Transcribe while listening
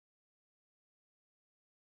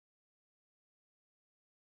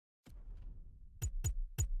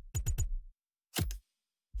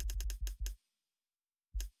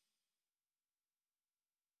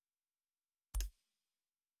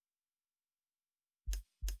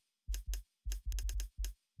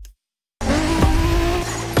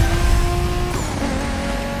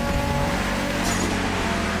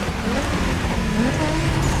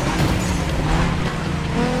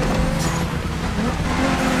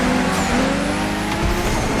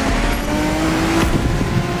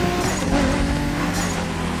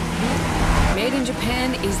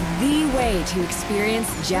way to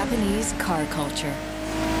experience Japanese car culture.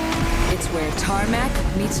 It's where tarmac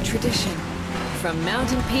meets tradition. From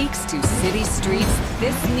mountain peaks to city streets,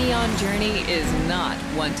 this neon journey is not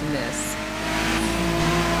one to miss.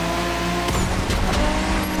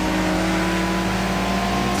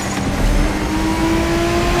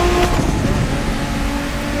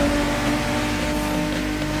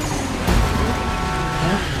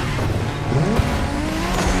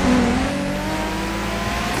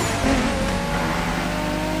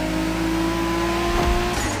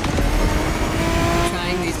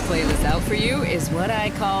 For you is what I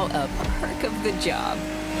call a perk of the job.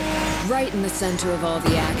 Right in the center of all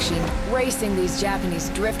the action, racing these Japanese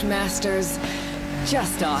drift masters,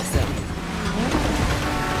 just awesome.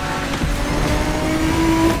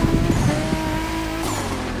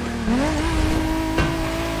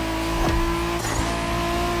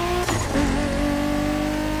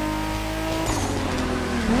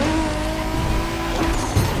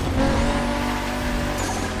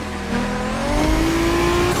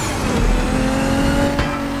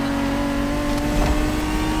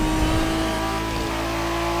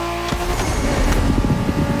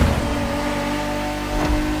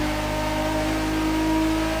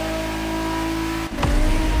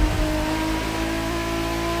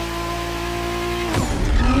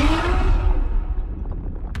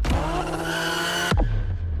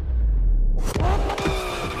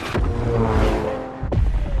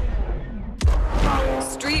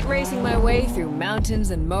 Racing my way through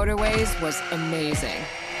mountains and motorways was amazing.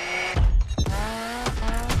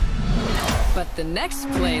 But the next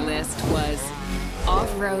playlist was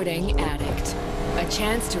Off-Roading Addict, a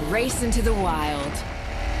chance to race into the wild.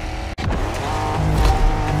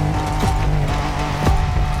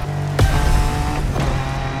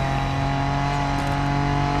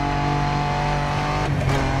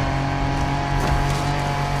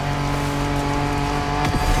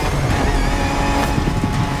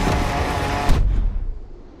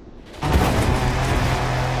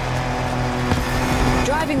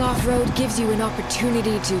 Driving off-road gives you an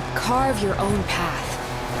opportunity to carve your own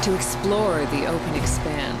path, to explore the open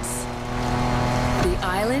expanse. The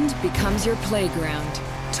island becomes your playground.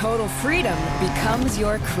 Total freedom becomes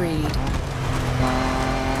your creed.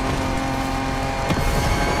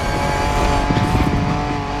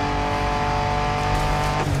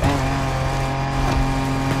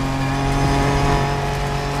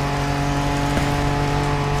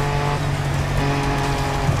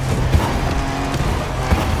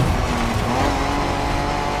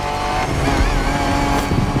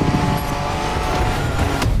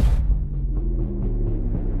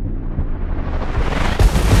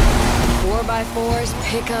 Fours,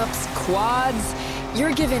 pickups, quads,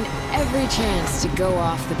 you're given every chance to go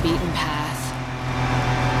off the beaten path.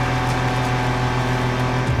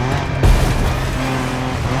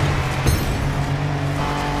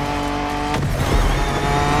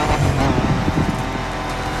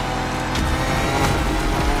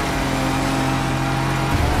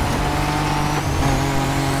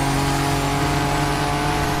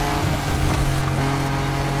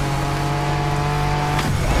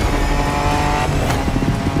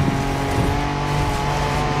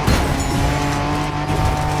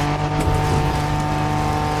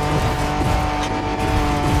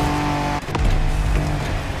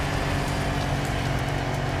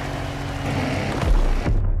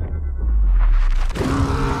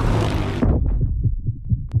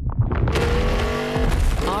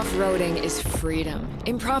 Off-roading is freedom,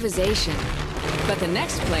 improvisation. But the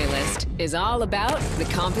next playlist is all about the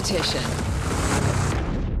competition.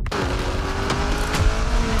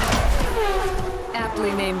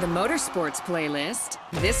 Aptly named the Motorsports playlist,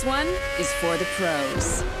 this one is for the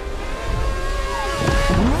pros.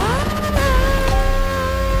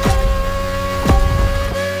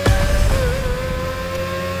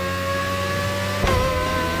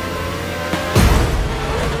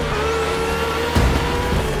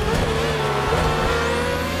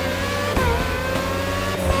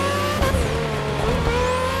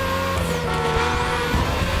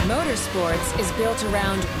 Motorsports is built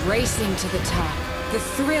around racing to the top, the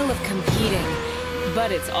thrill of competing.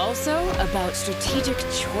 But it's also about strategic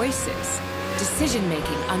choices,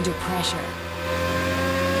 decision-making under pressure.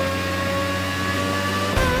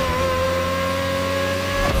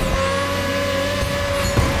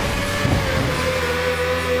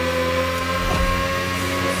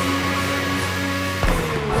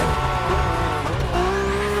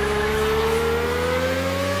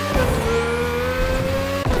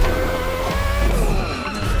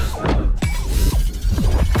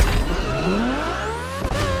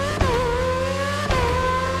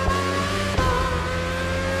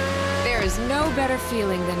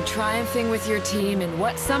 feeling than triumphing with your team in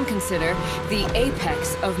what some consider the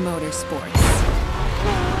apex of motorsports.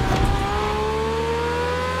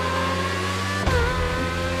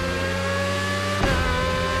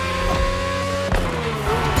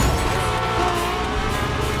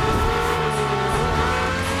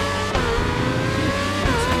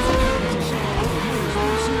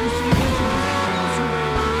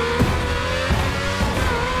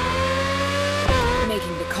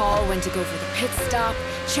 When to go for the pit stop,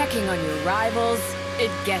 checking on your rivals, it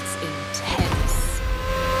gets intense.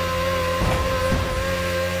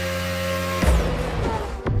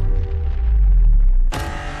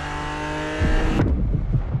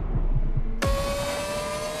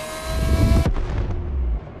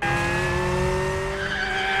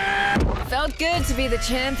 Felt good to be the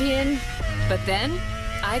champion, but then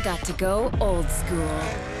I got to go old school.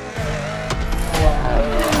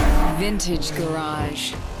 Vintage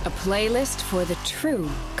Garage, a playlist for the true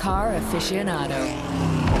car aficionado.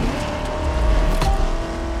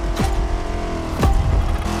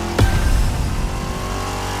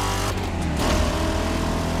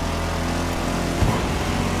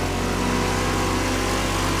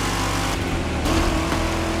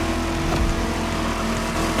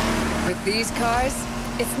 With these cars,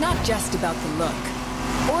 it's not just about the look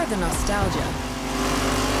or the nostalgia.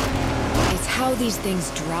 It's how these things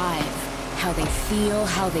drive, how they feel,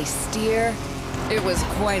 how they steer. It was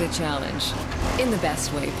quite a challenge, in the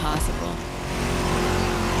best way possible.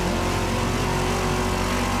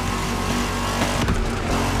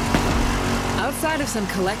 Outside of some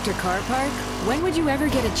collector car park, when would you ever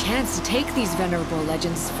get a chance to take these venerable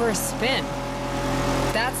legends for a spin?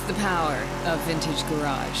 That's the power of Vintage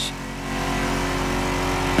Garage.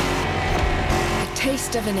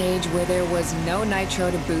 Taste of an age where there was no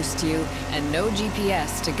nitro to boost you and no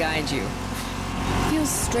GPS to guide you. Feels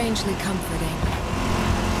strangely comforting.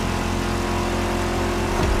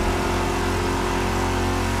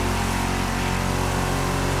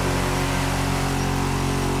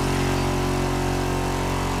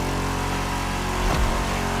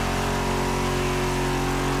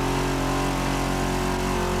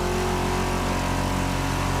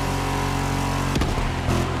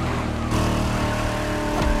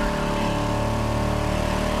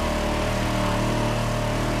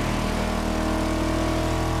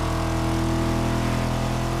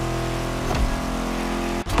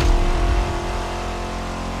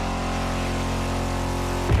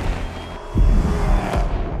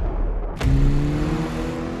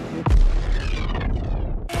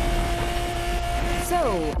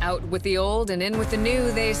 Out with the old and in with the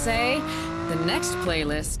new, they say. The next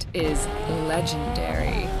playlist is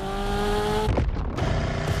legendary.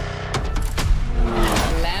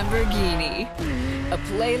 Lamborghini. A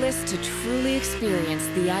playlist to truly experience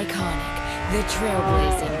the iconic, the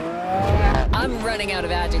trailblazing. I'm running out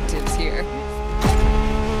of adjectives here.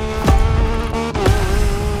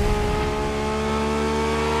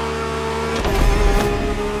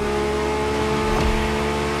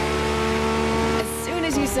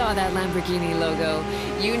 Saw that Lamborghini logo,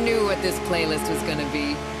 you knew what this playlist was gonna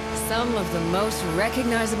be. Some of the most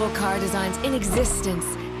recognizable car designs in existence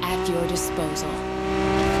at your disposal.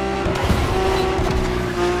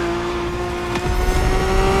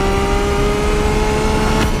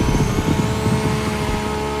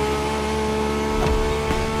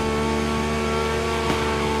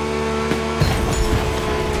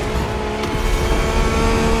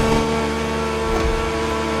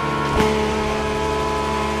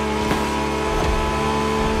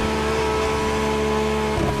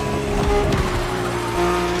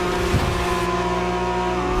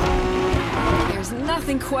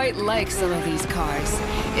 Quite like some of these cars.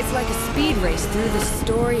 It's like a speed race through the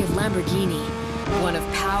story of Lamborghini, one of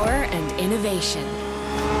power and innovation.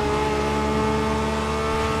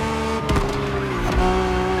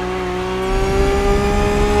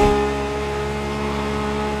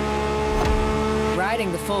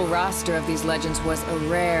 Riding the full roster of these legends was a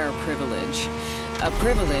rare privilege. A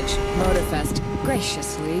privilege Motorfest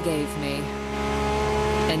graciously gave me.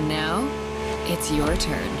 And now, it's your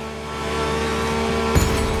turn.